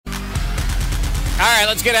All right,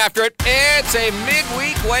 let's get after it. It's a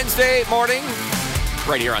midweek Wednesday morning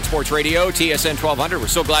right here on Sports Radio, TSN 1200. We're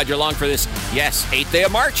so glad you're along for this, 8th day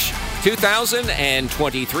of March,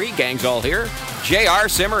 2023. Gang's all here. JR,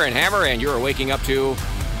 Simmer, and Hammer, and you're waking up to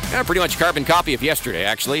pretty much a carbon copy of yesterday,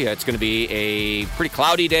 actually. It's going to be a pretty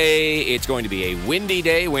cloudy day. It's going to be a windy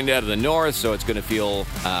day, wind out of the north, so it's going to feel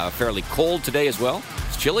fairly cold today as well.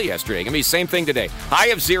 It's chilly yesterday. Going to be the same thing today. High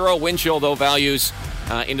of 0, wind chill, though, values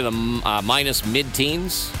into the minus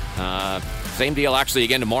mid-teens. Same deal, actually,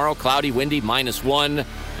 again tomorrow. Cloudy, windy, -1.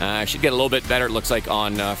 Should get a little bit better, it looks like,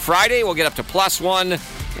 on Friday. We'll get up to +1,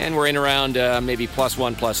 and we're in around maybe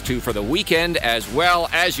 +1, +2 for the weekend as well.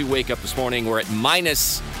 As you wake up this morning, we're at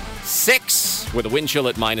 -6 with a wind chill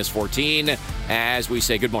at -14 as we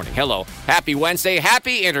say good morning. Hello. Happy Wednesday.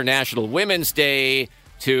 Happy International Women's Day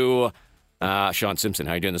to Sean Simpson.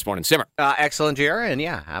 How are you doing this morning? Simmer. Excellent, JR. And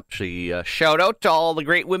actually, shout out to all the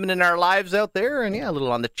great women in our lives out there. And a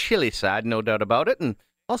little on the chilly side, no doubt about it. And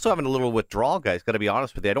also having a little withdrawal, guys. Got to be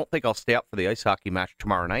honest with you. I don't think I'll stay up for the ice hockey match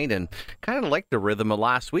tomorrow night. And kind of like the rhythm of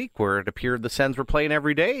last week where it appeared the Sens were playing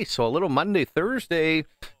every day. So a little Monday, Thursday.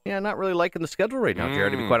 Not really liking the schedule right now, JR,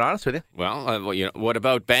 to be quite honest with you. Well, what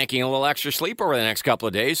about banking a little extra sleep over the next couple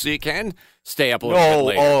of days so you can stay up a little bit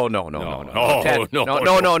later? No.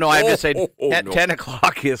 No. I have to say 10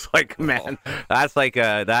 o'clock is like, man, that's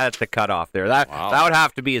the cutoff there. That would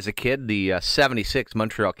have to be, as a kid, the 76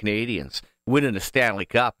 Montreal Canadiens winning the Stanley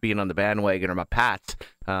Cup, being on the bandwagon, or my Pats.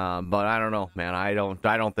 But I don't know, man. I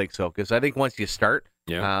don't think so, because I think once you start,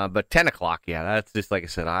 but 10 o'clock, that's just like I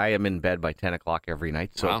said. I am in bed by 10 o'clock every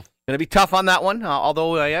night, so it's going to be tough on that one.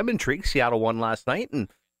 Although I am intrigued. Seattle won last night, and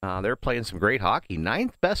they're playing some great hockey.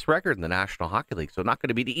 9th best record in the National Hockey League, so not going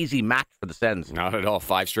to be the easy match for the Sens. Not at all.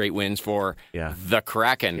 5 straight wins for the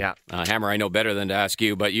Kraken. Hammer, I know better than to ask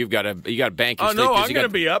you, but you got to bank your sleep. Oh, no, I'm going to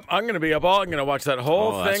be up. I'm going to be up all. I'm going to watch that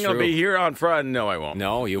whole thing. I'll be here on Friday. No, I won't.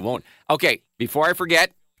 No, you won't. Okay, before I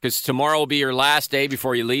forget, because tomorrow will be your last day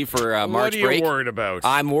before you leave for March break. What are you worried about?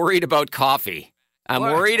 I'm worried about coffee. I'm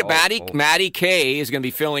worried Maddie K is going to be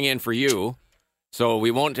filling in for you. So we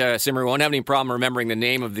won't, Simmer, won't have any problem remembering the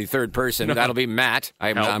name of the third person. No. That'll be Matt.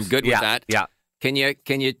 I'm good with that. Yeah. Can you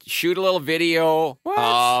shoot a little video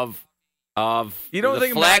of you don't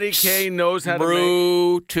think Flex Maddie K knows how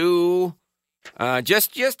Brew to make 2?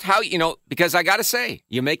 Just how, because I got to say,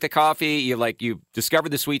 you make the coffee, you discovered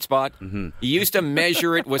the sweet spot. Mm-hmm. You used to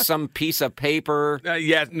measure it with some piece of paper. That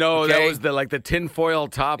was the tinfoil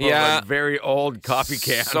top of a very old coffee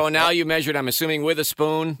can. So now you measure it, I'm assuming, with a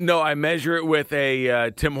spoon? No, I measure it with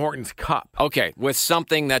a Tim Hortons cup. Okay, with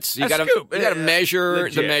something that's, you got to measure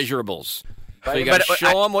the measurables. So you got to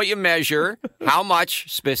show them what you measure, how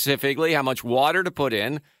much specifically, how much water to put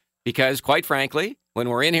in, because quite frankly, when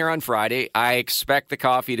we're in here on Friday, I expect the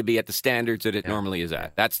coffee to be at the standards that it normally is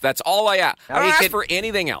at. That's all I ask. I don't ask for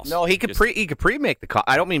anything else. No, he could pre-make the coffee.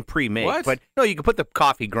 I don't mean pre-make, but no, you could put the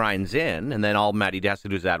coffee grinds in, and then all Maddie has to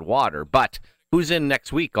do is add water. But who's in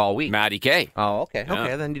next week, all week? Maddie K. Oh, okay. Yeah.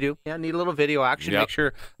 Okay, then you do. Yeah, need a little video action. Make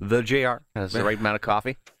sure the JR has the right amount of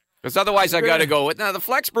coffee. Because otherwise I got to go with, the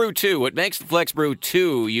Flex Brew 2. What makes the Flex Brew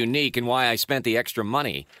 2 unique and why I spent the extra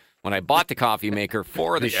money when I bought the coffee maker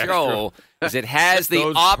for the show is it has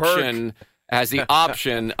the option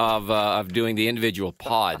of doing the individual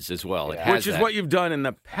pods as well. Which is what you've done in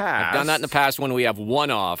the past. I've done that in the past when we have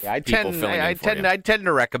one-off people filling in for you. I tend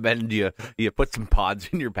to recommend you put some pods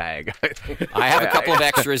in your bag. I have a couple of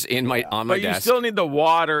extras on my desk. But you still need the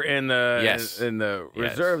water in the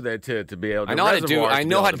reserve there to be able to. I know how to do it. I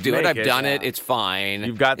know how to do it. I've done it. It's fine.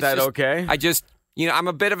 You've got that okay? I just. I'm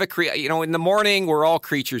a bit of a in the morning, we're all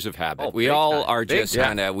creatures of habit. We all are just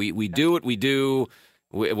kind of, we do what we do.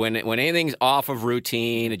 When anything's off of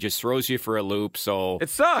routine, it just throws you for a loop. So it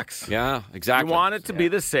sucks. Yeah, exactly. You want it to be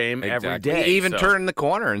the same every day. Even turning the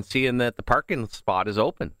corner and seeing that the parking spot is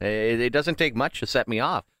open. It doesn't take much to set me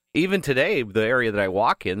off. Even today, the area that I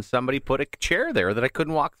walk in, somebody put a chair there that I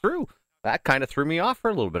couldn't walk through. That kind of threw me off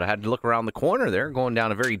for a little bit. I had to look around the corner there, going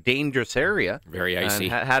down a very dangerous area. Very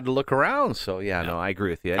icy. And had to look around. So, no, I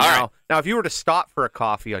agree with you. Now, if you were to stop for a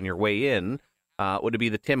coffee on your way in, would it be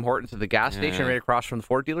the Tim Hortons at the gas station right across from the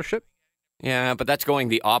Ford dealership? Yeah, but that's going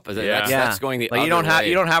the opposite. That's going the other way.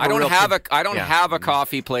 I don't have a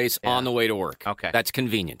coffee place on the way to work. Okay. That's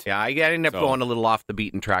convenient. Yeah, I end up going a little off the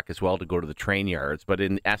beaten track as well to go to the train yards. But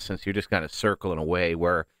in essence, you're just kind of circling away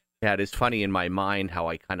where... Yeah, it is funny in my mind how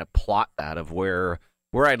I kind of plot that of where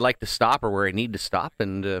I'd like to stop or where I need to stop.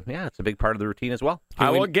 And, it's a big part of the routine as well. I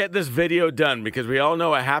will get this video done because we all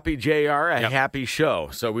know a happy JR, a happy show.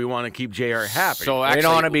 So we want to keep JR happy. So actually, we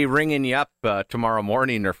don't want to be ringing you up tomorrow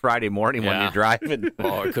morning or Friday morning when you're driving.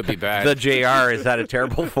 Oh, it could be bad. The JR, is that a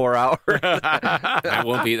terrible 4 hours? That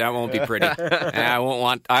won't be pretty. I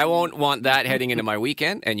won't want that heading into my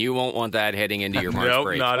weekend, and you won't want that heading into your March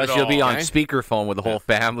break. Not at all. You'll be on speakerphone with the whole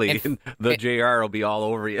family, and the JR will be all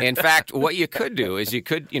over you. In fact, what you could do is you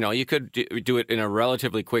could do it in a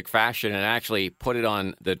relatively quick fashion and actually put it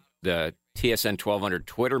on the TSN 1200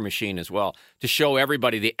 Twitter machine as well to show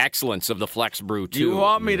everybody the excellence of the Flex Brew 2. You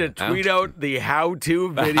want me to tweet out the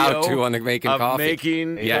how-to video? How-to on making coffee.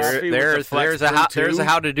 There's a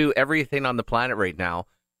how to do everything on the planet right now.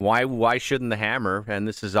 Why shouldn't the Hammer? And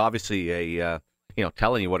this is obviously a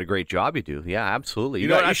telling you what a great job you do. Yeah,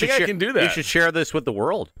 absolutely. I think I can do that. You should share this with the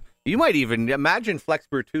world. You might even imagine Flex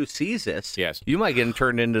Brew 2 sees this. Yes. You might get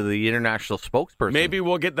turned into the international spokesperson. Maybe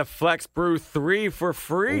we'll get the Flex Brew 3 for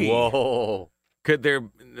free. Whoa. Are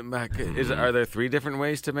there 3 different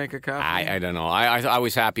ways to make a coffee? I don't know. I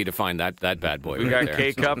was happy to find that bad boy. We got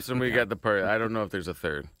K-Cups and we got I don't know if there's a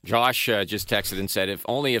third. Josh just texted and said,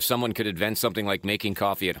 if someone could invent something like making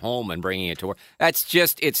coffee at home and bringing it to work.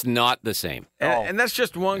 It's not the same. And that's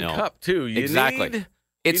just one cup, too. Exactly.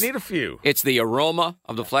 You need a few. It's the aroma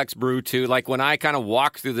of the Flex Brew too. Like when I kind of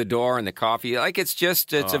walk through the door and the coffee, it's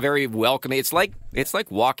a very welcoming. It's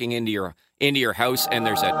like walking into your house and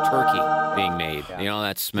there's a turkey being made. Yeah. You know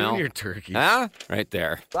that smell? Your turkey. Huh? Right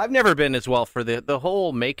there. I've never been as well for the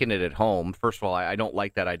whole making it at home. First of all, I don't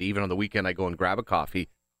like that idea. Even on the weekend, I go and grab a coffee.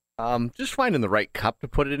 Just finding the right cup to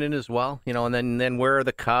put it in as well. And then where are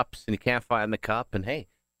the cups? And you can't find the cup. And hey,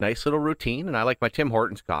 nice little routine. And I like my Tim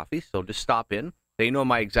Hortons coffee, so just stop in. They know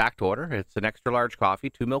my exact order. It's an extra large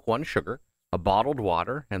coffee, 2 milk, 1 sugar, a bottled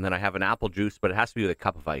water, and then I have an apple juice, but it has to be with a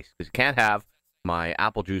cup of ice because you can't have my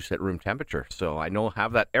apple juice at room temperature. So I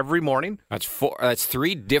have that every morning. That's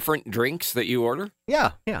 3 different drinks that you order?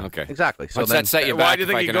 Yeah. Okay. Exactly. So that set you back? Why do you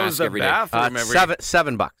think he goes to the bathroom every day?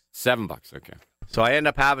 $7. $7, okay. So I end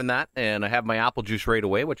up having that, and I have my apple juice right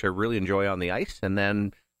away, which I really enjoy on the ice, and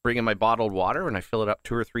then bring in my bottled water, and I fill it up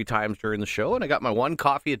 2 or 3 times during the show, and I got my 1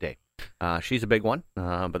 coffee a day. She's a big one,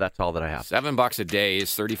 but that's all that I have. $7 a day is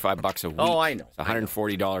 $35 a week. Oh, I know. It's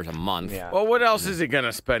 $140 a month. Yeah. Well, what else is he going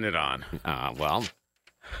to spend it on?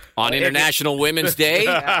 On International Women's Day,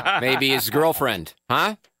 maybe his girlfriend,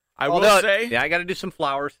 huh? I will say. Yeah, I got to do some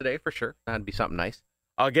flowers today for sure. That'd be something nice.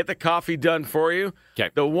 I'll get the coffee done for you. Okay.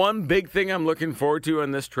 The one big thing I'm looking forward to on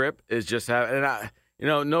this trip is just having,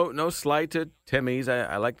 no slight to Timmy's.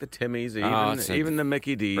 I like the Timmy's, even the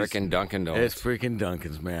Mickey D's. Frickin' Dunkin' Donuts. It's freaking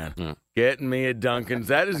Dunkin's, man. Getting me a Dunkin's.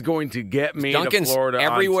 That is going to get me Dunkin's to Florida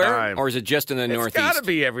everywhere, on time. Or is it just in the Northeast? It's got to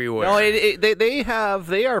be everywhere. No,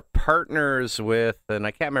 they are partners with, and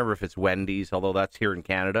I can't remember if it's Wendy's, although that's here in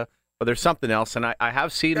Canada, but there's something else, and I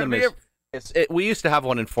have seen them we used to have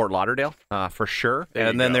one in Fort Lauderdale, for sure.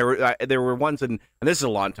 Then there were ones and this is a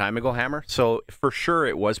long time ago, Hammer. So for sure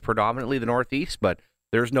it was predominantly the Northeast, but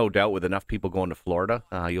there's no doubt with enough people going to Florida,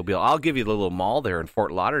 I'll give you the little mall there in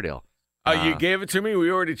Fort Lauderdale. You gave it to me. We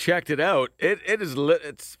already checked it out.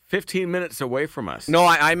 It's 15 minutes away from us. No,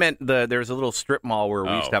 I meant there's a little strip mall where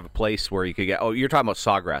we used to have a place where you could get. Oh, you're talking about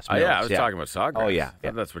Sawgrass Mills. I was talking about Sawgrass. Oh yeah,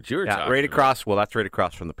 that's what you were talking. Right across. Well, that's right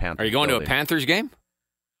across from the Panthers. Are you going to a Panthers game?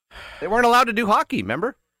 They weren't allowed to do hockey.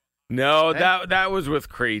 Remember? No, that was with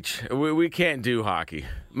Creech. We can't do hockey.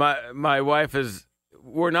 My wife is.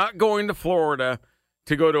 We're not going to Florida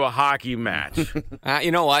to go to a hockey match.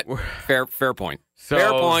 You know what? Fair point.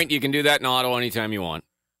 Fair point. You can do that in Ottawa anytime you want.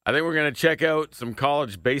 I think we're going to check out some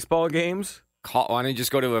college baseball games. Why don't you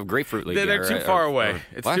just go to a Grapefruit League? They're too far away.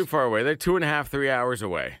 It's too far away. They're 2.5, 3 hours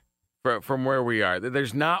away from where we are.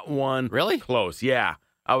 There's not one close. Yeah.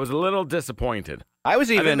 I was a little disappointed. I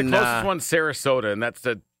think the closest one's Sarasota, and that's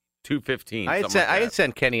the 2:15. I had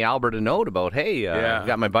sent Kenny Albert a note about, hey, I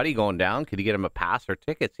got my buddy going down. Could you get him a pass or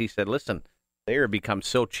tickets? He said, listen, they are become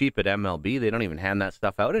so cheap at MLB, they don't even hand that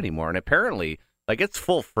stuff out anymore. And apparently, it's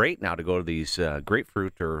full freight now to go to these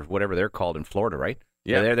grapefruit or whatever they're called in Florida, right?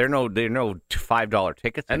 Yeah, they're no $5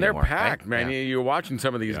 tickets and anymore, they're packed, right? man. Yeah. You're watching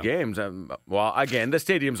some of these games. Well, again, the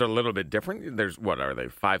stadiums are a little bit different. There's what are they?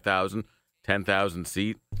 5,000, 10,000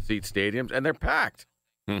 seat stadiums, and they're packed.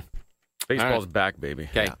 Baseball's back, baby.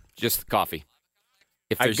 Okay, just coffee.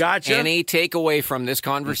 If there's any takeaway from this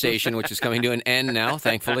conversation, which is coming to an end now,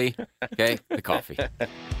 thankfully, okay, the coffee.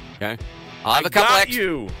 Okay, I'll have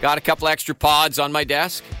got a couple extra pods on my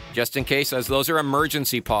desk just in case. As those are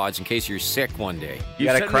emergency pods in case you're sick one day. You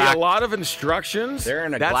sent me a lot of instructions.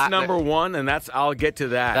 That's number one, and I'll get to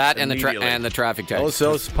that. That and the traffic tags.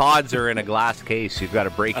 Those pods are in a glass case. You've got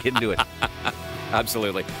to break into it.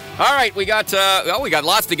 Absolutely. All right, we got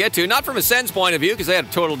lots to get to. Not from a Sens point of view, because they had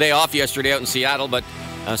a total day off yesterday out in Seattle, but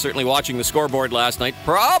certainly watching the scoreboard last night,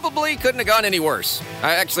 probably couldn't have gone any worse.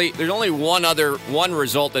 Actually, there's only one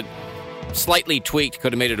result that slightly tweaked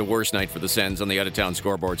could have made it a worse night for the Sens on the out-of-town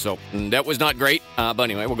scoreboard. So that was not great. But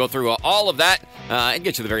anyway, we'll go through all of that and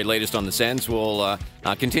get you the very latest on the Sens. We'll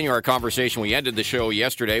continue our conversation. We ended the show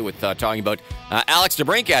yesterday with talking about Alex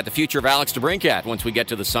DeBrincat, the future of Alex DeBrincat once we get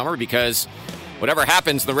to the summer, because whatever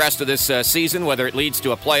happens the rest of this season, whether it leads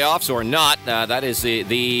to a playoffs or not, that is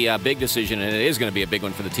the big decision, and it is going to be a big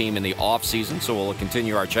one for the team in the off-season. So we'll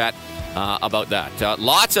continue our chat about that.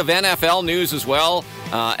 Lots of NFL news as well,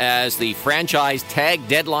 as the franchise tag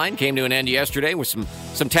deadline came to an end yesterday with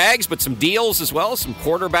some tags, but some deals as well, some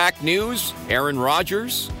quarterback news. Aaron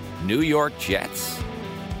Rodgers, New York Jets.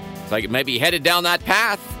 It's like it may be headed down that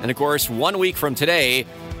path. And, of course, 1 week from today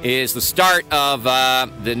is the start of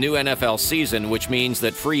the new NFL season, which means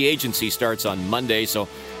that free agency starts on Monday. So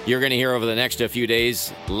you're going to hear over the next few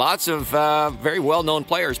days lots of very well-known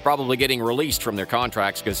players probably getting released from their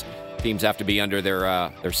contracts, because teams have to be under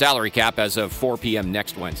their salary cap as of 4 p.m.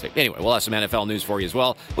 next Wednesday. Anyway, we'll have some NFL news for you as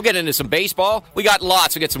well. We'll get into some baseball. We got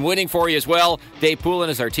lots. We'll get some winning for you as well. Dave Poulin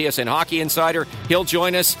is our TSN hockey insider. He'll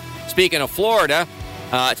join us. Speaking of Florida,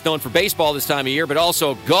 it's known for baseball this time of year, but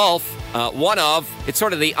also golf. It's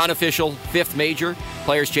sort of the unofficial fifth major.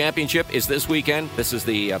 Players' Championship is this weekend. This is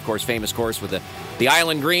the, of course, famous course with the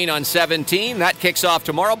Island Green on 17. That kicks off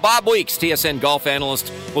tomorrow. Bob Weeks, TSN golf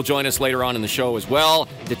analyst, will join us later on in the show as well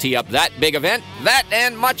to tee up that big event. That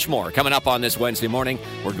and much more coming up on this Wednesday morning.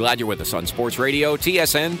 We're glad you're with us on Sports Radio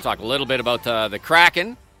TSN. Talk a little bit about the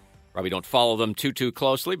Kraken. Probably don't follow them too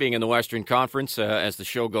closely, being in the Western Conference as the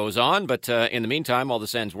show goes on. But in the meantime, while the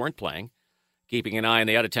Sens weren't playing, keeping an eye on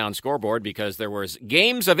the out-of-town scoreboard, because there was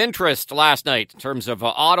games of interest last night in terms of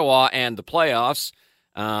Ottawa and the playoffs.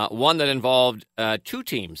 One that involved two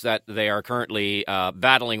teams that they are currently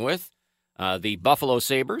battling with. The Buffalo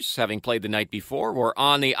Sabres, having played the night before, were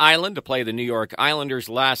on the island to play the New York Islanders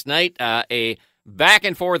last night. A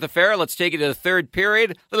back-and-forth affair. Let's take it to the third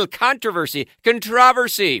period. A little controversy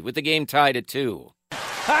with the game tied at 2.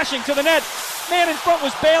 Hashing to the net. Man in front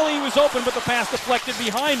was Bailey. He was open, but the pass deflected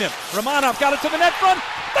behind him. Romanov got it to the net front.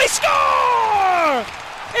 They score!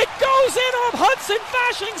 It goes in off Hudson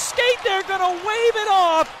Fashing skate. They're going to wave it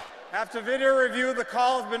off. After video review, the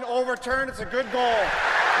call has been overturned. It's a good goal.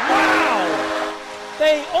 Wow!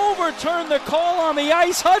 They overturned the call on the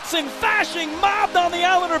ice. Hudson Fashing mobbed on the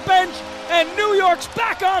Islander bench, and New York's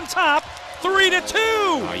back on top. 3-2.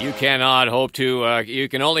 Oh, you cannot hope to. You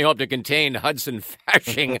can only hope to contain Hudson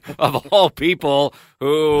Fashing of all people,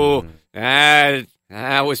 who that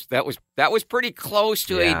was pretty close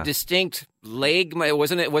to a distinct leg. It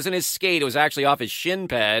wasn't his skate. It was actually off his shin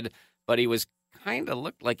pad, but he was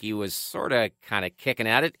looked like he was sort of kicking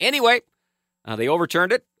at it. Anyway, they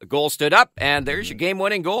overturned it. The goal stood up, and there's your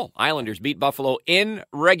game-winning goal. Islanders beat Buffalo in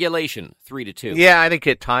regulation, 3-2. Yeah, I think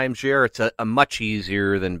at times, Jer, it's a much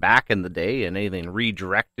easier than back in the day, and anything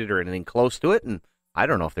redirected or anything close to it. And I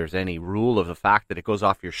don't know if there's any rule of the fact that it goes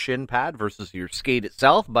off your shin pad versus your skate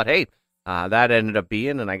itself, but hey, that ended up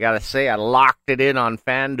being, and I got to say, I locked it in on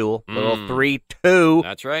FanDuel, little 3-2.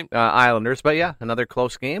 That's right. Islanders, but yeah, another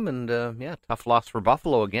close game, and tough loss for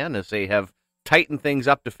Buffalo again, as they have tighten things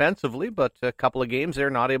up defensively, but a couple of games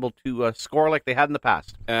they're not able to score like they had in the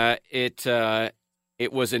past.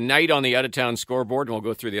 It was a night on the out-of-town scoreboard, and we'll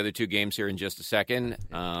go through the other two games here in just a second,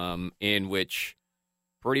 in which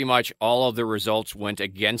pretty much all of the results went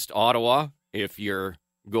against Ottawa. If your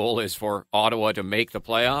goal is for Ottawa to make the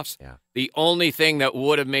playoffs, the only thing that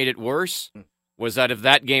would have made it worse was that if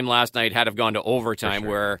that game last night had have gone to overtime,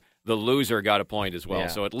 where the loser got a point as well.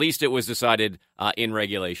 So at least it was decided in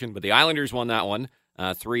regulation. But the Islanders won that one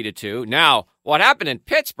 3-2. Now, what happened in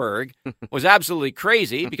Pittsburgh was absolutely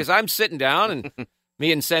crazy, because I'm sitting down, and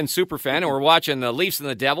me and Sen Superfan, and we're watching the Leafs and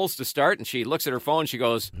the Devils to start, and she looks at her phone, she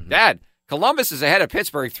goes, Dad, Columbus is ahead of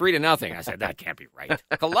Pittsburgh 3-0. I said, that can't be right.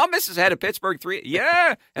 Columbus is ahead of Pittsburgh 3.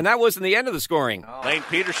 Yeah, and that wasn't the end of the scoring. Lane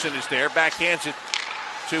Peterson is there, backhands it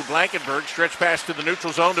to Blankenberg, stretch pass to the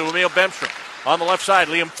neutral zone to Emil Bemstrom. On the left side,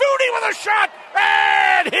 Liam Foudy with a shot,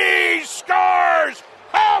 and he scores!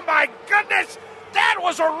 Oh, my goodness! That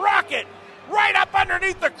was a rocket right up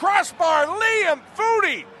underneath the crossbar. Liam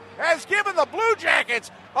Foudy has given the Blue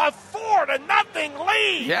Jackets a 4-0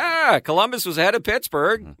 lead. Yeah, Columbus was ahead of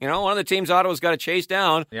Pittsburgh. You know, one of the teams Ottawa's got to chase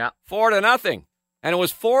down. 4-0. And it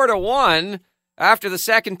was 4-1 after the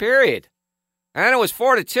second period. And then it was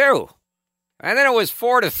 4-2. And then it was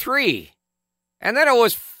 4-3. And then it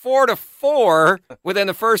was 4-4 within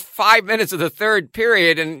the first 5 minutes of the third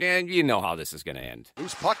period, and you know how this is going to end.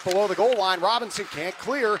 Loose puck below the goal line. Robinson can't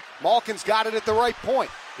clear. Malkin's got it at the right point.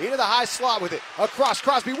 Into the high slot with it. Across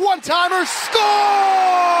Crosby. One-timer. Scores!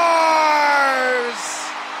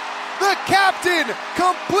 The captain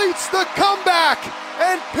completes the comeback.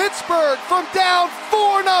 And Pittsburgh, from down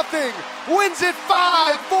 4-0, wins it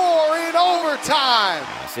 5-4 in overtime.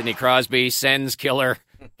 Sidney Crosby, Sens killer.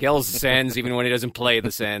 Kills the Sens even when he doesn't play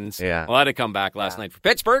the Sens. Yeah. Well, had a comeback last night for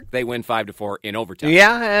Pittsburgh. They win 5-4 in overtime.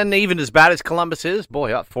 Yeah, and even as bad as Columbus is,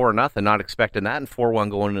 boy, up 4-0, not expecting that, and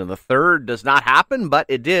 4-1 going into the third does not happen, but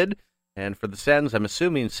it did. And for the Sens, I'm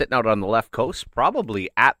assuming sitting out on the left coast, probably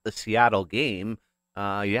at the Seattle game.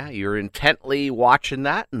 You're intently watching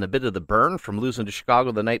that and a bit of the burn from losing to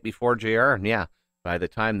Chicago the night before, JR. And yeah, by the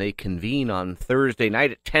time they convene on Thursday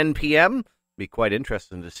night at 10 p.m., be quite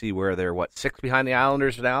interesting to see where they're, 6 behind the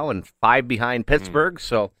Islanders now and 5 behind Pittsburgh.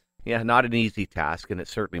 So, yeah, not an easy task, and it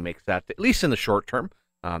certainly makes that, at least in the short term,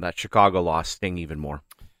 that Chicago loss sting even more.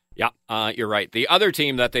 Yeah, you're right. The other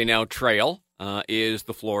team that they now trail is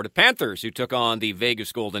the Florida Panthers, who took on the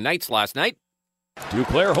Vegas Golden Knights last night.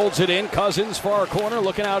 Duclair holds it in. Cousins far corner,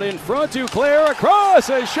 looking out in front. Duclair across,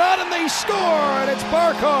 a shot, and they score, and it's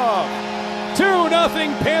Barkov.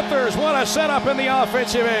 2-0 Panthers. What a setup in the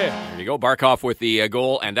offensive end. There you go, Barkov with the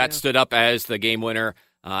goal, and that stood up as the game winner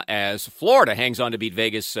as Florida hangs on to beat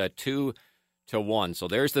Vegas 2-1. So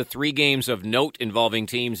there's the 3 games of note involving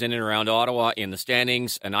teams in and around Ottawa in the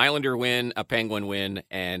standings: an Islander win, a Penguin win,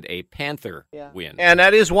 and a Panther win. And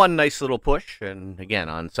that is one nice little push. And again,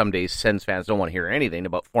 on some days, Sens fans don't want to hear anything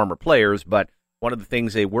about former players, but one of the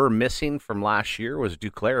things they were missing from last year was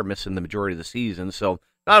Duclair missing the majority of the season. So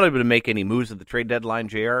not able to make any moves at the trade deadline,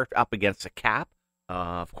 JR, up against the cap.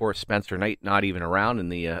 Of course, Spencer Knight not even around in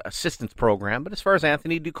the assistance program. But as far as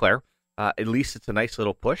Anthony Duclair, at least it's a nice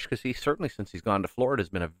little push, because he certainly, since he's gone to Florida, has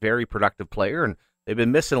been a very productive player, and they've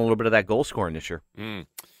been missing a little bit of that goal scoring this year.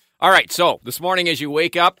 All right, so this morning as you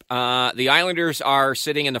wake up, the Islanders are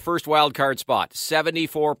sitting in the first wild card spot,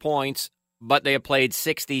 74 points, but they have played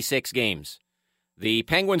 66 games. The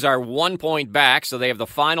Penguins are 1 point back, so they have the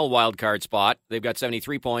final wild card spot. They've got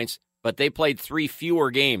 73 points, but they played 3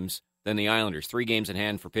 fewer games than the Islanders, 3 games in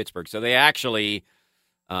hand for Pittsburgh. So they actually,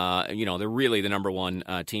 they're really the number one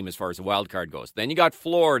team as far as the wild card goes. Then you got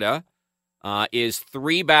Florida, is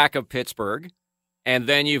 3 back of Pittsburgh, and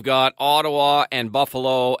then you've got Ottawa and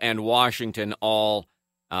Buffalo and Washington all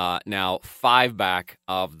now 5 back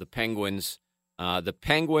of the Penguins. The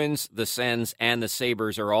Penguins, the Sens, and the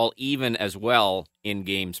Sabres are all even as well in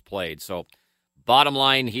games played. So bottom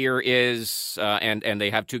line here is, and they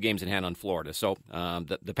have 2 games in hand on Florida. So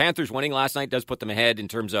the Panthers winning last night does put them ahead in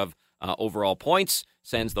terms of overall points.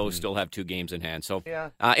 Sens, those still have 2 games in hand. So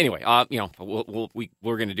anyway,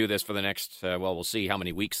 we're going to do this for the next, we'll see how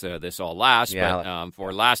many weeks this all lasts. Yeah. But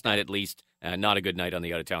for last night at least, not a good night on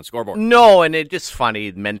the out-of-town scoreboard. No, and it's just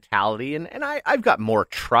funny mentality, and I've got more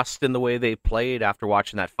trust in the way they played after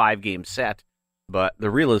watching that 5-game set. But the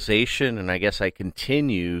realization, and I guess I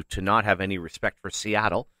continue to not have any respect for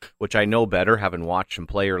Seattle, which I know better, having watched them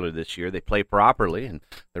play earlier this year. They play properly, and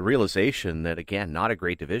the realization that, again, not a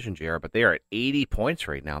great division, JR, but they are at 80 points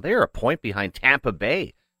right now. They are a point behind Tampa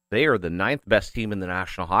Bay. They are the 9th best team in the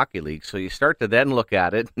National Hockey League. So you start to then look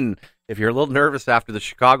at it, and if you're a little nervous after the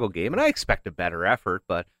Chicago game, and I expect a better effort,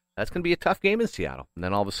 but that's going to be a tough game in Seattle. And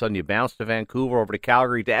then all of a sudden you bounce to Vancouver, over to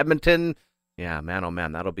Calgary, to Edmonton. Yeah, man, oh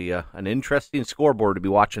man, that'll be an interesting scoreboard to be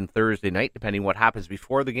watching Thursday night, depending what happens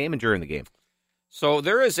before the game and during the game. So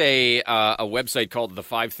there is a website called the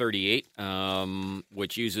 538,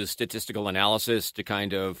 which uses statistical analysis to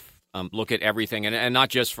kind of look at everything, and not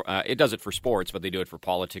just for, it does it for sports, but they do it for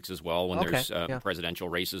politics as well. When there's presidential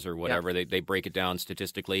races or whatever, they break it down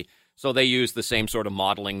statistically. So they use the same sort of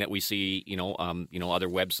modeling that we see, other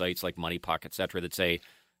websites like Money Puck, et cetera, that say,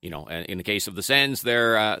 in the case of the Sens,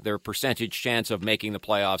 their percentage chance of making the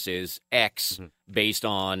playoffs is X based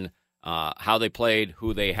on how they played,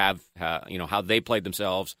 who they have, how they played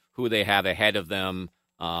themselves, who they have ahead of them,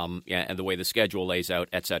 and the way the schedule lays out,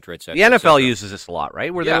 et cetera, et cetera. The NFL uses this a lot,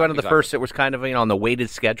 right? Were they one of the first that was kind of on the weighted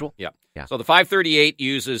schedule? Yeah. So the 538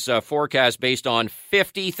 uses forecast based on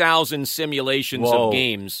 50,000 simulations of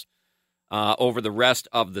games over the rest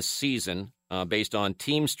of the season. Based on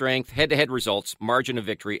team strength, head-to-head results, margin of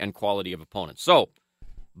victory, and quality of opponents. So,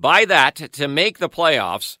 by that, to make the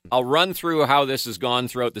playoffs, I'll run through how this has gone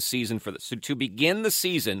throughout the season. So to begin the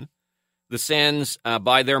season, the Sens,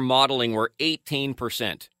 by their modeling, were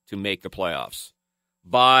 18% to make the playoffs.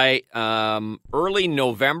 By early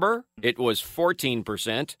November, it was 14%.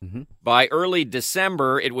 Mm-hmm. By early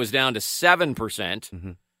December, it was down to 7%.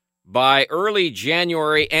 Mm-hmm. By early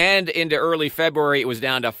January and into early February, it was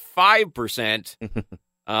down to 5%.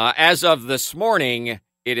 As of this morning,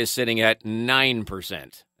 it is sitting at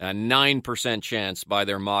 9%. A 9% chance by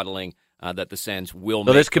their modeling that the Sens will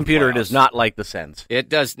make So this computer the playoffs. does not like the Sens. It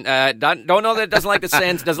does. Don't know that it doesn't like the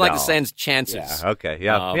Sens. Doesn't like the Sens' chances. Yeah, okay.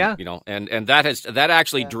 Yeah. You know, and that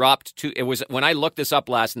actually dropped to. It was when I looked this up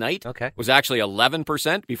last night. Okay. It was actually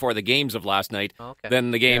 11% before the games of last night. Okay.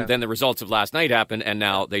 Then the results of last night happened, and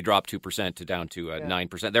now they dropped 2% to down to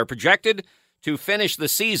 9%. They're projected to finish the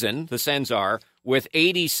season. The Sens are with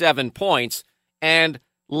 87 points, and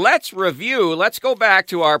let's review. Let's go back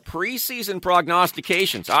to our preseason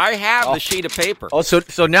prognostications. I have the sheet of paper. Oh,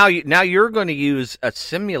 so now you're going to use a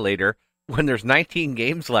simulator when there's 19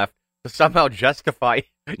 games left to somehow justify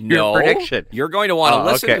your prediction. You're going to want to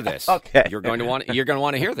listen to this. Okay. You're going to want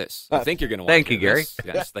to hear this. I think you're going to want Thank to you, hear Gary. this.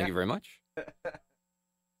 Yes, thank you very much.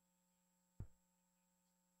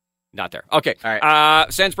 Not there. Okay. All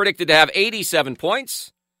right. Sens predicted to have 87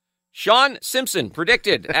 points. Sean Simpson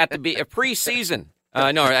predicted at the preseason.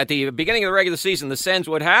 At the beginning of the regular season, the Sens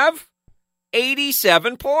would have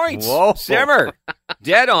 87 points. Whoa. Simmer.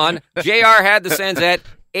 Dead on. JR had the Sens at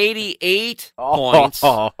 88 points.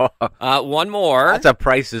 One more. That's a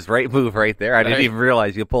Price is Right move right there. I didn't even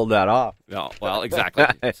realize you pulled that off. No, well, exactly.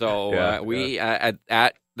 So we at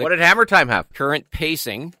the What did Hammer Time have? current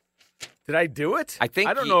pacing. Did I do it? I think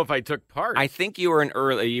I don't know if I took part. I think you were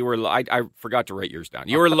I forgot to write yours down.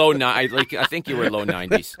 You were low I think you were low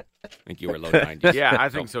 90s. I think you were low 90s. Yeah, I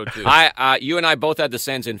think so too. You and I both had the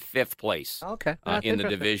Sens in 5th place. Okay. In the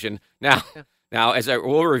division. Now,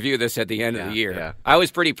 we'll review this at the end of the year. Yeah. I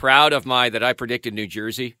was pretty proud of that I predicted New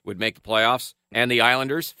Jersey would make the playoffs, and the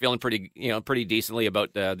Islanders feeling pretty decently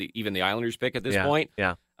about even the Islanders pick at this point.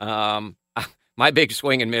 Yeah. My big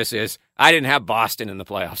swing and miss is I didn't have Boston in the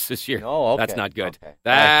playoffs this year. Oh, okay. That's not good. Okay.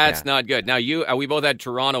 That's not good. Now we both had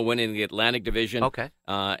Toronto winning the Atlantic Division. Okay.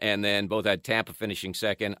 And then both had Tampa finishing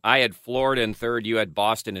second. I had Florida in third. You had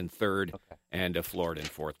Boston in third, and Florida in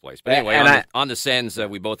 4th place. But anyway, on the Sens,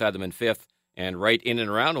 we both had them in 5th, and right in and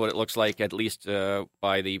around what it looks like, at least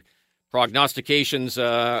by the prognostications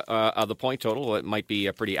of the point total, it might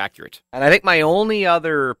be pretty accurate. And I think my only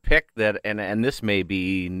other pick and this may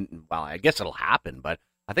be, well, I guess it'll happen, but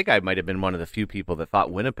I think I might have been one of the few people that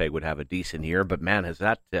thought Winnipeg would have a decent year, but man, has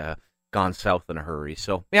that gone south in a hurry.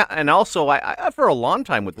 So, yeah, and also, I for a long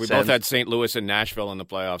time with the We Sens, both had St. Louis and Nashville in the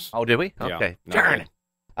playoffs. Oh, did we? Yeah. Okay. No. Darn it.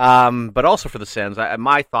 But also for the Sens,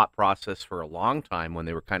 my thought process for a long time when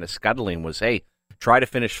they were kind of scuttling was, hey, try to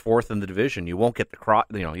finish 4th in the division. You won't get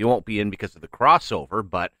you won't be in because of the crossover,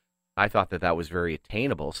 but I thought that was very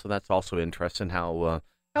attainable. So that's also interesting how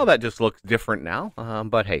that just looks different now.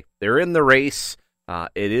 But hey, they're in the race.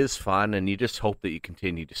 It is fun, and you just hope that you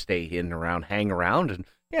continue to stay hang around, and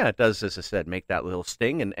yeah, it does, as I said, make that little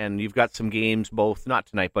sting. And you've got some games, both not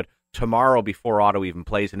tonight, but tomorrow before Ottawa even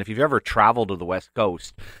plays. And if you've ever traveled to the West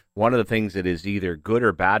Coast, one of the things that is either good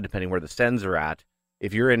or bad, depending where the Sens are at,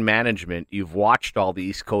 if you're in management, you've watched all the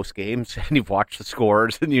East Coast games and you've watched the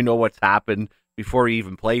scores and you know what's happened before you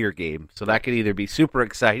even play your game. So that could either be super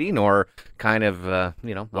exciting or kind of,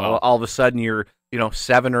 all of a sudden you're,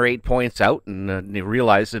 7 or 8 points out and you're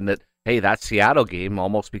realizing that, hey, that Seattle game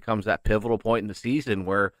almost becomes that pivotal point in the season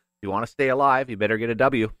where if you want to stay alive, you better get a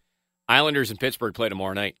W. Islanders and Pittsburgh play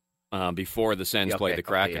tomorrow night. Before the Sens play the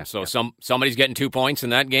Kraken. Somebody's getting 2 points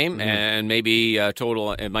in that game, and maybe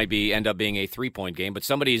total, it might end up being a 3-point game, but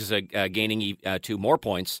somebody's gaining 2 more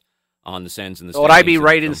points on the Sens in the Would I be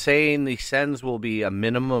right in saying the Sens will be a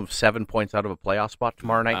minimum of 7 points out of a playoff spot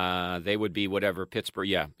tomorrow night? They would be whatever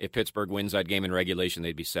Pittsburgh, if Pittsburgh wins that game in regulation,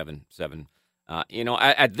 they'd be 7.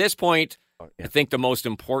 At this point, I think the most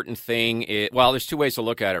important thing is, there's 2 ways to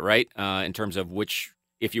look at it, right? In terms of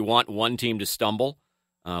if you want one team to stumble,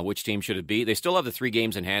 which team should it be? They still have the 3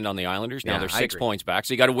 games in hand on the Islanders. Now they're 6 points back,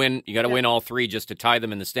 so you got to win. You got to win all 3 just to tie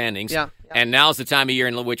them in the standings. Yeah. And now's the time of year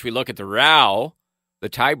in which we look at the row,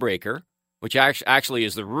 the tiebreaker, which actually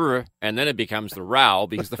is the RUR, and then it becomes the row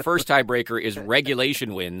because the first tiebreaker is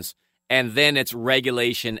regulation wins, and then it's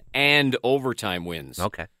regulation and overtime wins.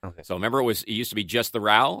 Okay. So remember, it used to be just the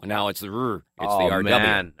row, and now it's the RUR. It's the RW.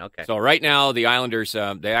 Man. Okay. So right now the Islanders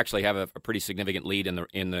they actually have a pretty significant lead in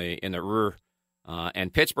the RUR.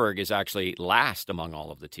 And Pittsburgh is actually last among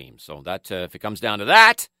all of the teams. So that if it comes down to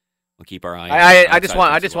that, we'll keep our eye on I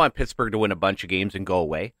just want Pittsburgh to win a bunch of games and go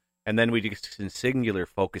away, and then we just in singular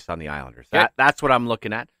focus on the Islanders. That's what I'm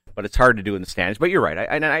looking at, but it's hard to do in the standings. But you're right.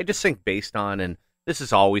 I just think based on, and this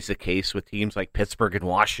is always the case with teams like Pittsburgh and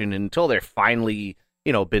Washington until they're finally,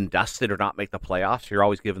 been dusted or not make the playoffs. You're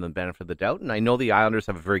always giving them the benefit of the doubt. And I know the Islanders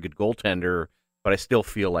have a very good goaltender, but I still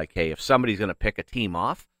feel like, hey, if somebody's going to pick a team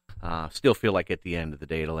off, still feel like at the end of the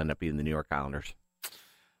day it'll end up being the New York Islanders.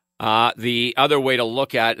 The other way to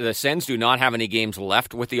look at the Sens do not have any games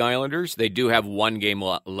left with the Islanders. They do have one game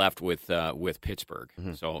left with Pittsburgh.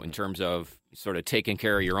 Mm-hmm. So in terms of sort of taking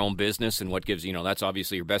care of your own business and what gives, that's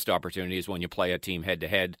obviously your best opportunity is when you play a team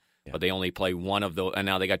head-to-head, but they only play one of those. And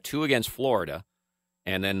now they got two against Florida,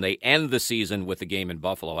 and then they end the season with the game in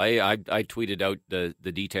Buffalo. I tweeted out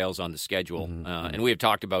the details on the schedule, and we have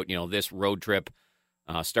talked about, this road trip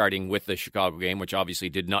starting with the Chicago game, which obviously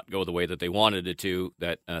did not go the way that they wanted it to,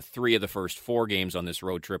 that 3 of the first 4 games on this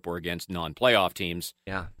road trip were against non-playoff teams.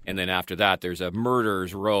 Yeah. And then after that, there's a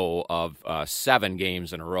murderer's row of 7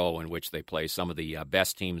 games in a row in which they play some of the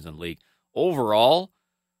best teams in the league. Overall,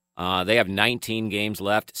 they have 19 games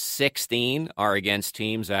left. 16 are against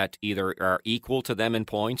teams that either are equal to them in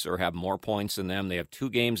points or have more points than them. They have 2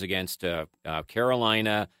 games against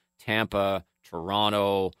Carolina, Tampa,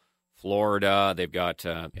 Toronto, Florida. They've got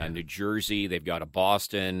New Jersey. They've got a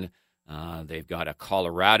Boston. They've got a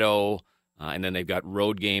Colorado. And then they've got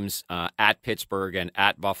road games at Pittsburgh and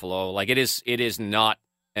at Buffalo. Like, it is not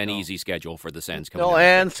an easy schedule for the Sens coming up.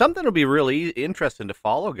 And something will be really interesting to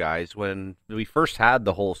follow, guys. When we first had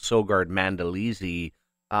the whole Sogard-Mandolese,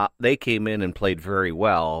 they came in and played very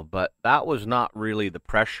well, but that was not really the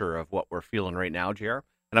pressure of what we're feeling right now, JR.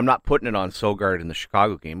 And I'm not putting it on Sogard in the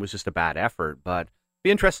Chicago game. It was just a bad effort, but be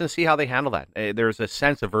interesting to see how they handle that. There's a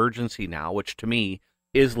sense of urgency now, which to me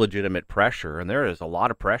is legitimate pressure, and there is a lot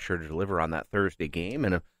of pressure to deliver on that Thursday game.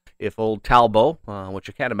 And if old Talbot, which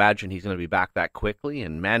I can't imagine he's going to be back that quickly,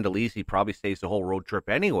 and Mandolese probably stays the whole road trip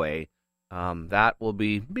anyway, that will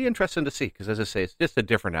be interesting to see, because as I say, it's just a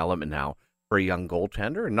different element now for a young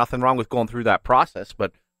goaltender, and nothing wrong with going through that process,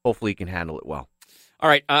 but hopefully he can handle it well. All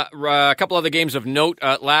right, a couple other games of note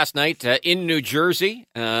last night in New Jersey.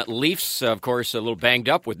 Leafs, of course, a little banged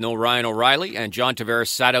up with no Ryan O'Reilly, and John Tavares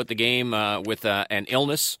sat out the game with an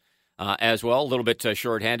illness as well, a little bit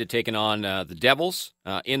shorthanded, taking on the Devils.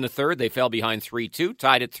 In the third, they fell behind 3-2,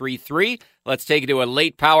 tied at 3-3. Let's take it to a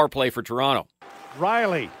late power play for Toronto.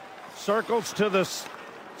 Riley circles to the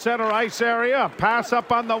center ice area, pass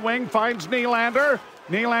up on the wing, finds Nylander.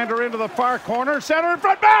 Nylander into the far corner, center in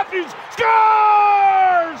front, Matthews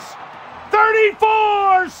scores!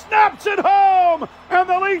 34, snaps it home, and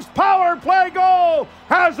the Leafs power play goal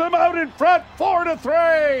has them out in front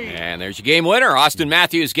 4-3. And there's your game winner. Austin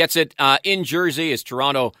Matthews gets it in Jersey as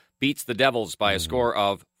Toronto beats the Devils by a score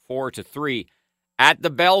of 4-3. At the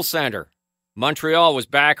Bell Center, Montreal was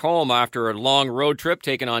back home after a long road trip,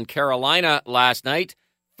 taking on Carolina last night.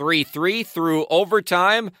 3-3 through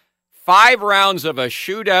overtime. 5 rounds of a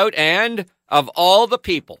shootout, and of all the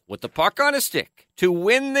people with the puck on a stick to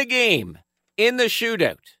win the game in the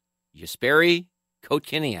shootout, Jesperi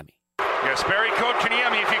Kotkaniemi. Jesperi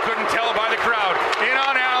Kotkaniemi, if you couldn't tell by the crowd. In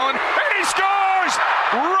on Allen, and he scores!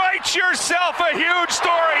 Write yourself a huge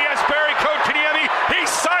story, Jesperi Kotkaniemi. He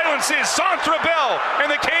silences Centre Bell,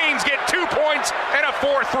 and the Canes get 2 points and a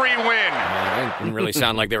 4-3 win. It didn't really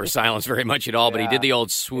sound like they were silenced very much at all, but he did the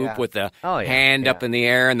old swoop with the hand up in the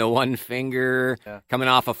air and the one finger, coming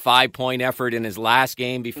off a 5-point effort in his last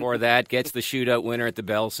game before that, gets the shootout winner at the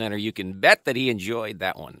Bell Center. You can bet that he enjoyed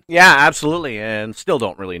that one. Yeah, absolutely, and still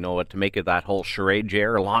don't really know what to make of that whole charade,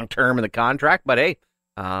 Jer, long-term in the contract, but hey,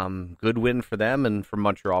 good win for them, and from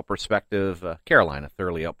Montreal perspective, Carolina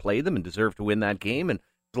thoroughly outplayed them and deserved to win that game, and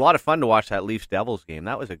it was a lot of fun to watch that Leafs-Devils game.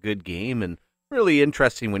 That was a good game, and really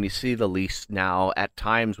interesting when you see the Leafs now at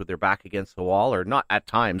times with their back against the wall, or not at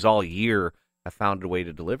times, all year, have found a way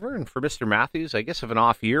to deliver. And for Mr. Matthews, I guess if an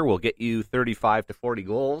off year will get you 35 to 40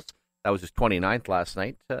 goals, that was his 29th last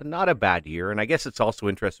night, not a bad year. And I guess it's also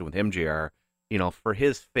interesting with him, JR, for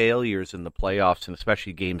his failures in the playoffs, and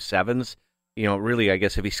especially Game 7s, really, I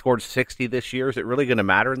guess if he scored 60 this year, is it really going to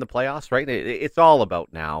matter in the playoffs, right? It's all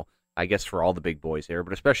about now, I guess, for all the big boys there,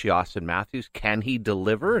 but especially Austin Matthews. Can he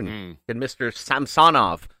deliver? And can Mr.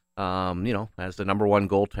 Samsonov, as the number 1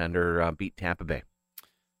 goaltender, beat Tampa Bay?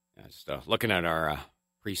 Just looking at our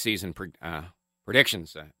preseason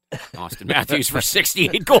predictions, Austin Matthews for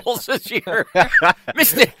 68 goals this year.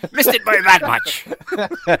 missed it by that much.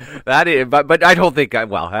 That is, but I don't think.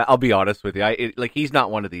 I'll be honest with you. He's not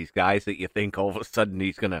one of these guys that you think all of a sudden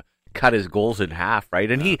he's going to cut his goals in half, right?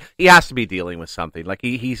 And he has to be dealing with something. Like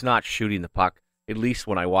he's not shooting the puck, at least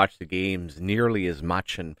when I watch the games, nearly as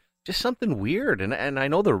much, and just something weird. And I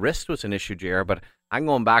know the wrist was an issue, JR, but I'm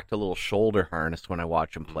going back to a little shoulder harness when I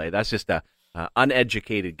watch him play. That's just a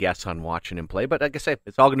uneducated guess on watching him play. But like I say,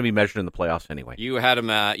 it's all going to be measured in the playoffs anyway. You had him.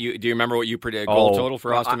 Do you remember what you predicted goal total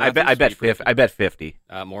for Austin Matthews? I bet 50.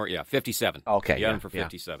 More, 57. Okay, you had him for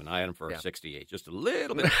 57. I had him for 68. Just a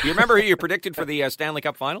little bit. Do you remember who you predicted for the Stanley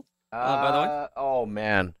Cup final? By the way. Oh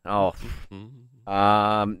man. Oh.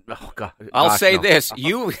 God. I'll say this: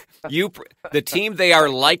 you, the team they are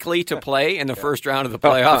likely to play in the first round of the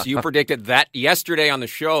playoffs. You predicted that yesterday on the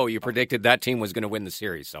show. You predicted that team was going to win the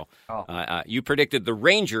series. So, you predicted the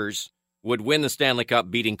Rangers would win the Stanley Cup,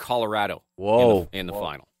 beating Colorado. In the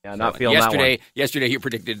final. Yeah, not feeling that one. Yesterday, you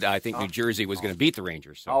predicted I think New Jersey was going to beat the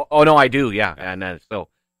Rangers. So. Oh no, I do. Yeah, and so.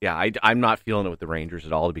 Yeah, I'm not feeling it with the Rangers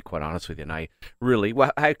at all, to be quite honest with you. And I really,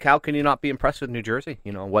 how can you not be impressed with New Jersey?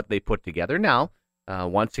 You know, what they put together now.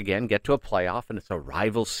 Once again, get to a playoff, and it's a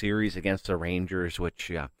rival series against the Rangers,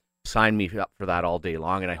 which signed me up for that all day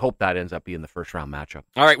long. And I hope that ends up being the first-round matchup.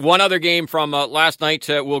 All right, one other game from last night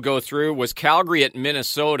we'll go through was Calgary at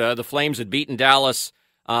Minnesota. The Flames had beaten Dallas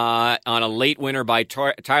on a late winner by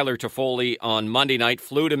Tyler Toffoli on Monday night,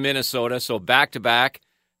 flew to Minnesota, so back-to-back.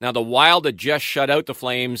 Now, the Wild had just shut out the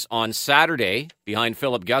Flames on Saturday behind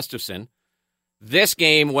Philip Gustafsson. This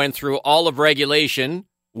game went through all of regulation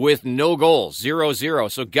with no goals, 0-0.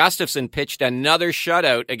 So Gustafsson pitched another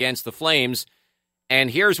shutout against the Flames. And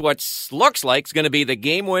here's what looks like is going to be the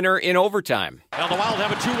game winner in overtime. Now the Wild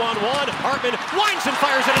have a 2-on-1. Hartman winds and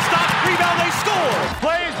fires and it stops. Rebound, they score.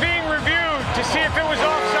 Play is being reviewed to see if it was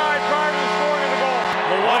offside prior to the scoring of the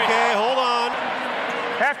goal. Okay, hold on.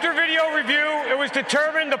 After video review, it was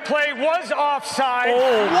determined the play was offside.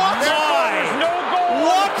 Oh, what? There was no goal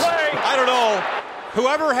on the play. I don't know.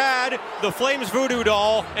 Whoever had the Flames voodoo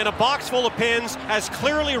doll and a box full of pins has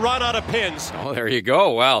clearly run out of pins. Oh, there you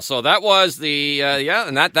go. Well, so that was the,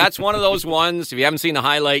 and that's one of those ones, if you haven't seen the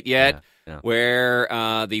highlight yet, where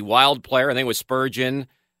the Wild player, I think it was Spurgeon,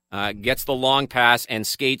 gets the long pass and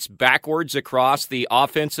skates backwards across the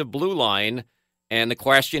offensive blue line. And the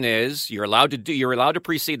question is, you're allowed to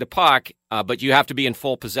precede the puck, but you have to be in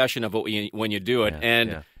full possession of it when you do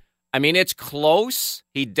it. I mean, it's close.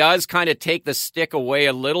 He does kind of take the stick away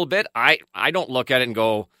a little bit. I don't look at it and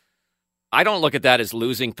go, I don't look at that as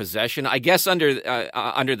losing possession. I guess under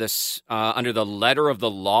the letter of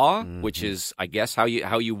the law, which is, I guess, how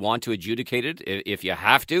you want to adjudicate it. If you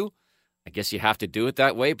have to, I guess you have to do it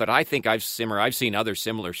that way. But I think I've seen other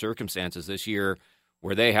similar circumstances this year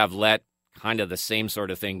where they have let kind of the same sort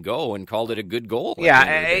of thing go and called it a good goal. Yeah,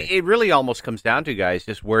 it really almost comes down to, guys,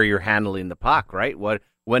 just where you're handling the puck, right?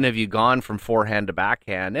 When have you gone from forehand to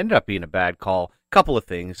backhand? Ended up being a bad call. Couple of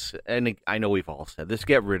things, and I know we've all said this,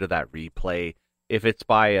 get rid of that replay. If it's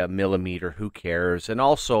by a millimeter, who cares? And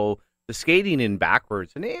also, the skating in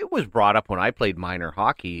backwards, and it was brought up when I played minor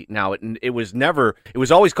hockey. Now, it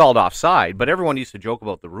was always called offside, but everyone used to joke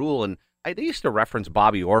about the rule, and they used to reference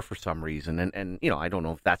Bobby Orr for some reason, and you know, I don't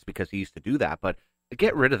know if that's because he used to do that, but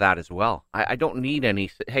get rid of that as well. I don't need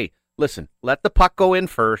any. Hey, listen, let the puck go in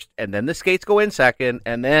first, and then the skates go in second,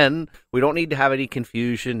 and then we don't need to have any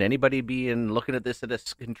confusion. Anybody looking at this at a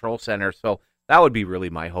control center. So that would be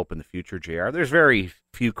really my hope in the future, JR. There's very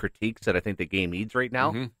few critiques that I think the game needs right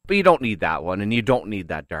now, but you don't need that one, and you don't need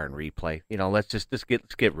that darn replay. You know, let's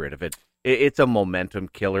get rid of it. It's a momentum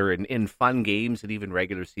killer in fun games and even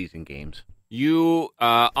regular season games. You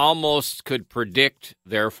almost could predict,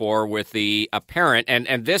 therefore, with the apparent,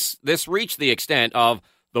 and this reached the extent of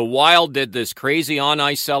the Wild did this crazy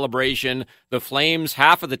on-ice celebration. The Flames,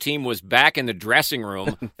 half of the team was back in the dressing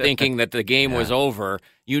room thinking that the game was over.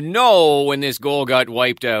 You know, when this goal got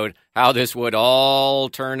wiped out, how this would all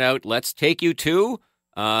turn out. Let's take you to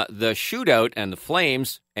the shootout and the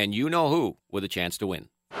Flames, and you know who with a chance to win.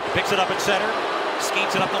 Picks it up at center,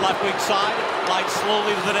 skates it up the left wing side, glides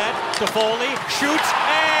slowly to the net. Toffoli shoots,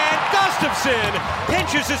 and Gustafsson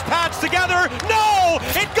pinches his pads together. No!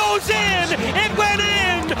 It goes in! It went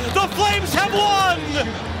in! The Flames have won!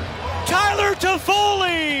 Tyler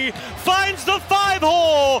Toffoli finds the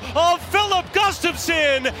 5-hole of Philip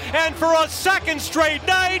Gustafsson, and for a second straight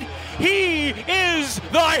night, he is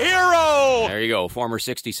the hero! There you go, former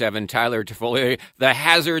 67 Tyler Toffoli. The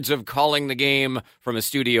hazards of calling the game from a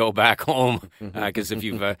studio back home, because if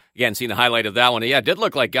you've, again, seen the highlight of that one, it did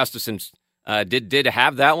look like Gustafsson did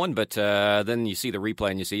have that one, but then you see the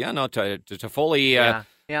replay and you see, Toffoli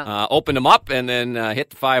opened him up and then hit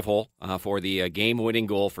the 5-hole for the game-winning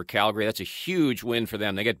goal for Calgary. That's a huge win for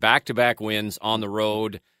them. They get back-to-back wins on the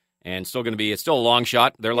road, and it's still a long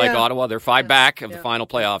shot. They're like Ottawa. They're 5 back of the final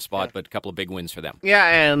playoff spot, but a couple of big wins for them. Yeah,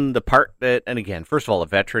 and the part that, and again, first of all, a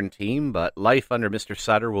veteran team, but life under Mr.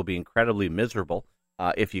 Sutter will be incredibly miserable.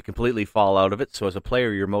 if you completely fall out of it. So as a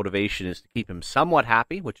player, your motivation is to keep him somewhat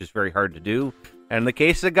happy, which is very hard to do. And in the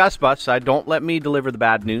case of Gus Bus, don't let me deliver the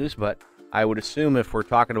bad news, but I would assume if we're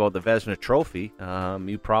talking about the Vezina Trophy,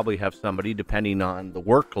 you probably have somebody, depending on the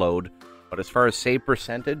workload. But as far as save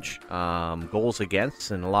percentage, goals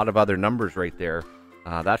against, and a lot of other numbers right there,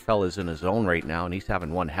 that fella's in his zone right now, and he's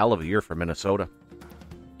having one hell of a year for Minnesota.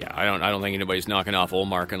 Yeah, I don't think anybody's knocking off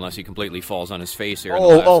Ullmark unless he completely falls on his face here.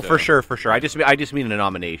 For sure. I just mean a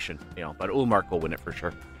nomination, but Ullmark will win it for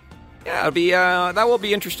sure. Yeah, it'll be that will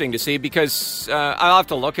be interesting to see because I'll have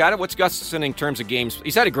to look at it. What's Gustafsson in terms of games?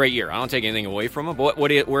 He's had a great year. I don't take anything away from him. But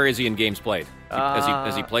where is he in games played?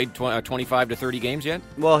 Has he played 25 to 30 games yet?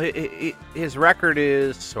 Well, his record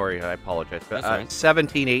is. Sorry, I apologize.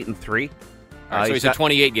 17-8-3. So he's at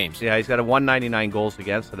 28 games. Yeah, he's got a 199 goals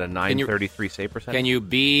against and a 933 save percentage. Can you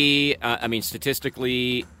be?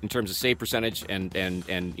 Statistically, in terms of save percentage and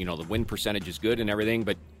the win percentage is good and everything,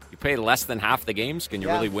 but you play less than half the games. Can you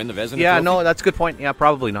really win the Vezina Yeah, Trophy? No, that's a good point. Yeah,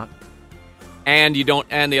 probably not. And you don't.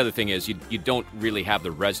 And the other thing is, you don't really have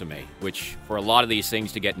the resume, which for a lot of these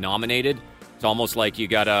things to get nominated, it's almost like you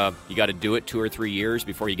gotta do it 2 or 3 years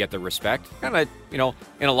before you get the respect. Kind of, in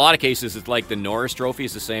a lot of cases, it's like the Norris Trophy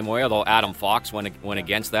is the same way. Although Adam Fox went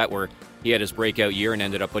against that, where he had his breakout year and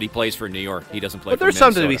ended up, but he plays for New York. He doesn't play. But there's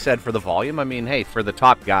Minnesota. Something to be said for the volume. I mean, hey, for the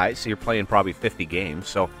top guys, you're playing probably 50 games,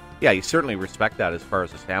 so. Yeah, you certainly respect that as far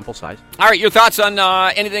as the sample size. All right, your thoughts on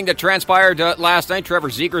anything that transpired last night? Trevor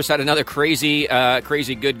Zegras had another crazy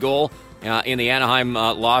good goal in the Anaheim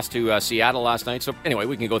loss to Seattle last night. So anyway,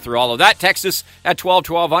 we can go through all of that. Text us at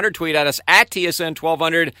 1200. Tweet at us at TSN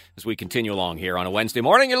 1200 as we continue along here on a Wednesday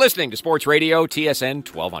morning. You're listening to Sports Radio TSN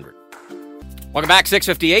 1200. Welcome back,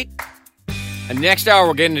 6:58. And next hour,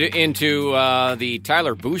 we're getting into the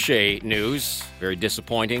Tyler Boucher news. Very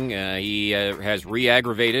disappointing. He has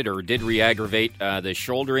re-aggravate the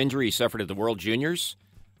shoulder injury he suffered at the World Juniors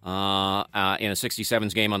in a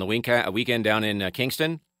 67s game on the weekend down in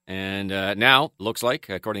Kingston. And now, looks like,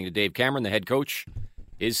 according to Dave Cameron, the head coach,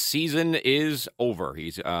 his season is over.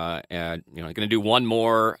 He's going to do one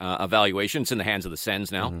more evaluation. It's in the hands of the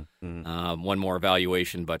Sens now. One more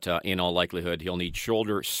evaluation, but in all likelihood, he'll need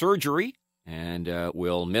shoulder surgery. And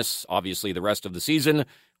we'll miss, obviously, the rest of the season.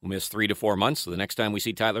 We'll miss 3 to 4 months. So the next time we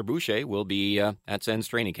see Tyler Boucher, we'll be at Sens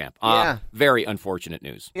training camp. Very unfortunate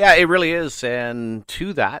news. Yeah, it really is. And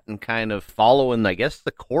to that, and kind of following, I guess,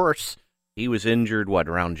 the course, he was injured,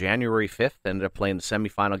 around January 5th, ended up playing the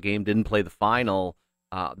semifinal game, didn't play the final.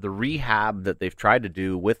 The rehab that they've tried to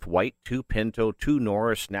do with White to Pinto to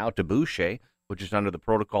Norris, now to Boucher, which is under the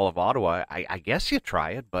protocol of Ottawa, I guess you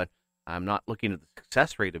try it, but I'm not looking at the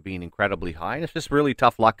success rate of being incredibly high. And it's just really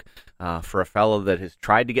tough luck for a fellow that has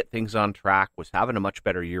tried to get things on track, was having a much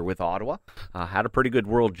better year with Ottawa, had a pretty good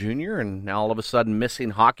World Junior, and now all of a sudden missing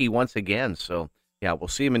hockey once again. So, yeah, we'll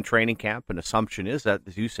see him in training camp. An assumption is that,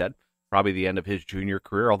 as you said, probably the end of his junior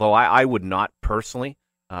career, although I would not personally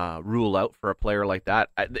rule out for a player like that,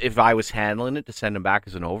 if I was handling it, to send him back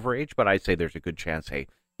as an overage, but I'd say there's a good chance, hey,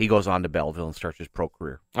 he goes on to Belleville and starts his pro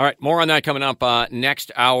career. All right, more on that coming up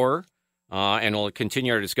next hour. And we'll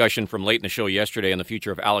continue our discussion from late in the show yesterday on the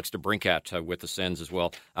future of Alex DeBrincat with the Sens as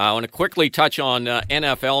well. I want to quickly touch on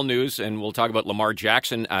NFL news, and we'll talk about Lamar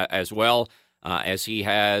Jackson as well, as he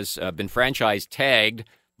has been franchise tagged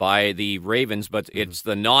by the Ravens, but it's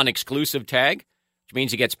the non-exclusive tag, which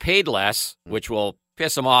means he gets paid less, which will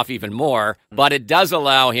piss him off even more, but it does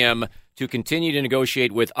allow him to continue to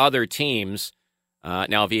negotiate with other teams.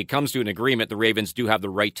 Now, if he comes to an agreement, the Ravens do have the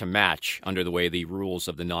right to match under the way the rules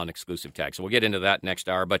of the non-exclusive tag. So we'll get into that next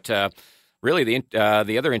hour. But really,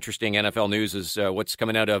 the other interesting NFL news is what's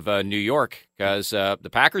coming out of New York, because the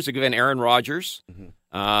Packers have given Aaron Rodgers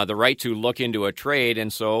the right to look into a trade.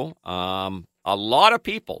 And so a lot of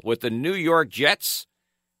people with the New York Jets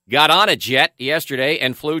got on a jet yesterday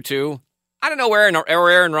and flew to, I don't know where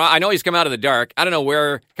Aaron Rodgers, I know he's come out of the dark. I don't know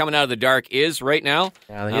where coming out of the dark is right now.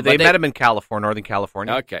 Yeah, they met him in California, Northern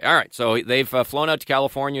California. Okay, all right. So they've flown out to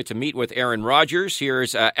California to meet with Aaron Rodgers.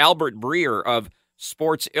 Here's Albert Breer of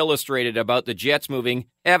Sports Illustrated about the Jets moving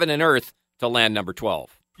heaven and earth to land number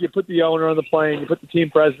 12. You put the owner on the plane, you put the team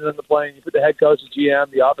president on the plane, you put the head coach, the GM,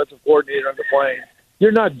 the offensive coordinator on the plane.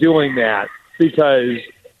 You're not doing that because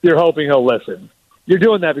you're hoping he'll listen. You're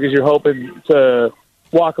doing that because you're hoping to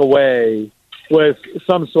walk away with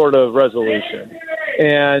some sort of resolution.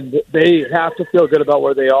 And they have to feel good about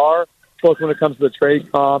where they are, both when it comes to the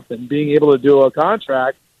trade comp and being able to do a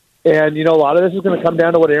contract. And, a lot of this is going to come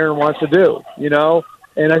down to what Aaron wants to do,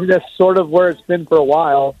 And I think that's sort of where it's been for a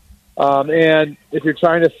while. And if you're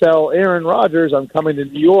trying to sell Aaron Rodgers, I'm coming to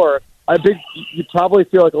New York, you probably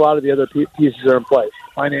feel like a lot of the other pieces are in place.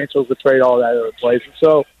 Financials, the trade, all that are in place.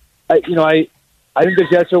 So, I think the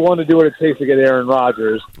Jets are willing to do what it takes to get Aaron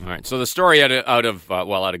Rodgers. All right. So the story out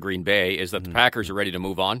of Green Bay is that the Packers are ready to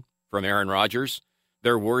move on from Aaron Rodgers.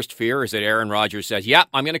 Their worst fear is that Aaron Rodgers says, "Yeah,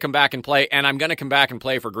 I'm going to come back and play, and I'm going to come back and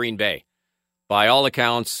play for Green Bay." By all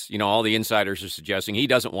accounts, all the insiders are suggesting he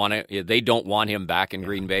doesn't want it. They don't want him back in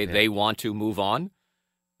Green Bay. They want to move on.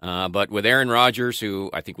 But with Aaron Rodgers, who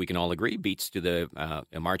I think we can all agree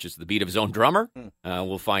marches to the beat of his own drummer,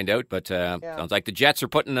 we'll find out. But sounds like the Jets are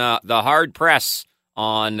putting the hard press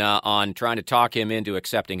on trying to talk him into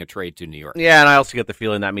accepting a trade to New York. Yeah, and I also get the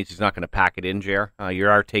feeling that means he's not going to pack it in, Jer. You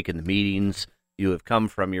are taking the meetings. You have come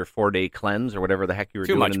from your 4-day cleanse or whatever the heck you were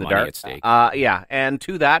doing in the dark. At stake. And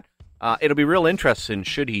to that, it'll be real interesting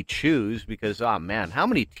should he choose because, oh, man, how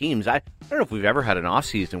many teams? I don't know if we've ever had an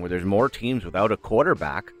offseason where there's more teams without a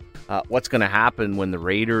quarterback. What's going to happen when the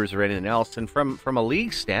Raiders or anything else? And from a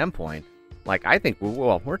league standpoint, I think,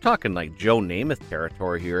 we're talking like Joe Namath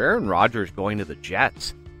territory here. Aaron Rodgers going to the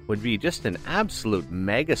Jets would be just an absolute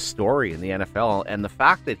mega story in the NFL. And the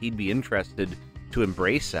fact that he'd be interested to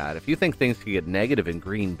embrace that. If you think things could get negative in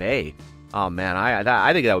Green Bay, oh, man,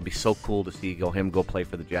 I think that would be so cool to see him go play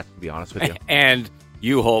for the Jets, to be honest with you. And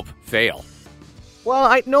you hope fail. Well,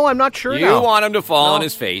 I'm not sure you now. Want him to fall on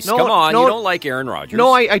his face. Come on, you don't like Aaron Rodgers.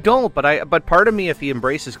 No, I don't, but part of me, if he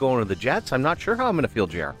embraces going to the Jets, I'm not sure how I'm going to feel,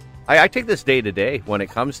 Jer. I take this day to day when it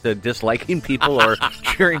comes to disliking people or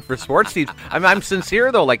cheering for sports teams. I'm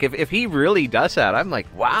sincere, though. If he really does that, I'm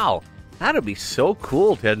like, wow. That'd be so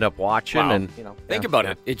cool to end up watching. Wow. And think about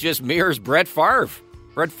it. It just mirrors Brett Favre.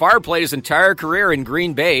 Brett Favre played his entire career in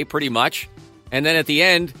Green Bay, pretty much. And then at the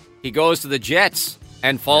end, he goes to the Jets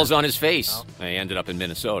and falls on his face. Oh. He ended up in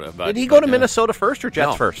Minnesota. But, did he go to Minnesota first or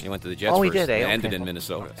Jets first? He went to the Jets first. He did, eh? And ended in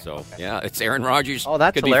Minnesota. Okay. So, it's Aaron Rodgers. Oh,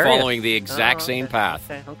 that's could hilarious. Be following the exact same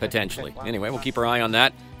path, potentially. Wow. Anyway, we'll keep our eye on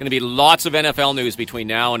that. Going to be lots of NFL news between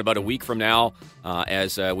now and about a week from now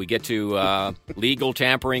as we get to legal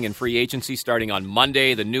tampering and free agency starting on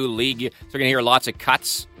Monday. The new league. So we're going to hear lots of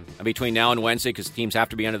cuts between now and Wednesday because teams have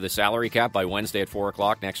to be under the salary cap by Wednesday at 4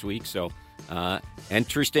 o'clock next week. So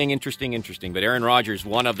interesting. But Aaron Rodgers,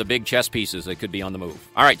 one of the big chess pieces that could be on the move.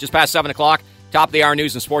 All right, just past 7 o'clock. Top of the hour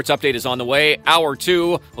news and sports update is on the way. Hour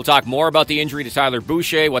 2, we'll talk more about the injury to Tyler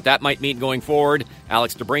Boucher, what that might mean going forward.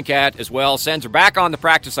 Alex DeBrincat as well. Sens are back on the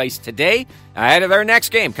practice ice today ahead of their next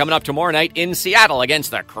game coming up tomorrow night in Seattle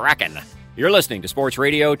against the Kraken. You're listening to Sports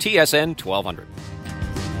Radio TSN 1200.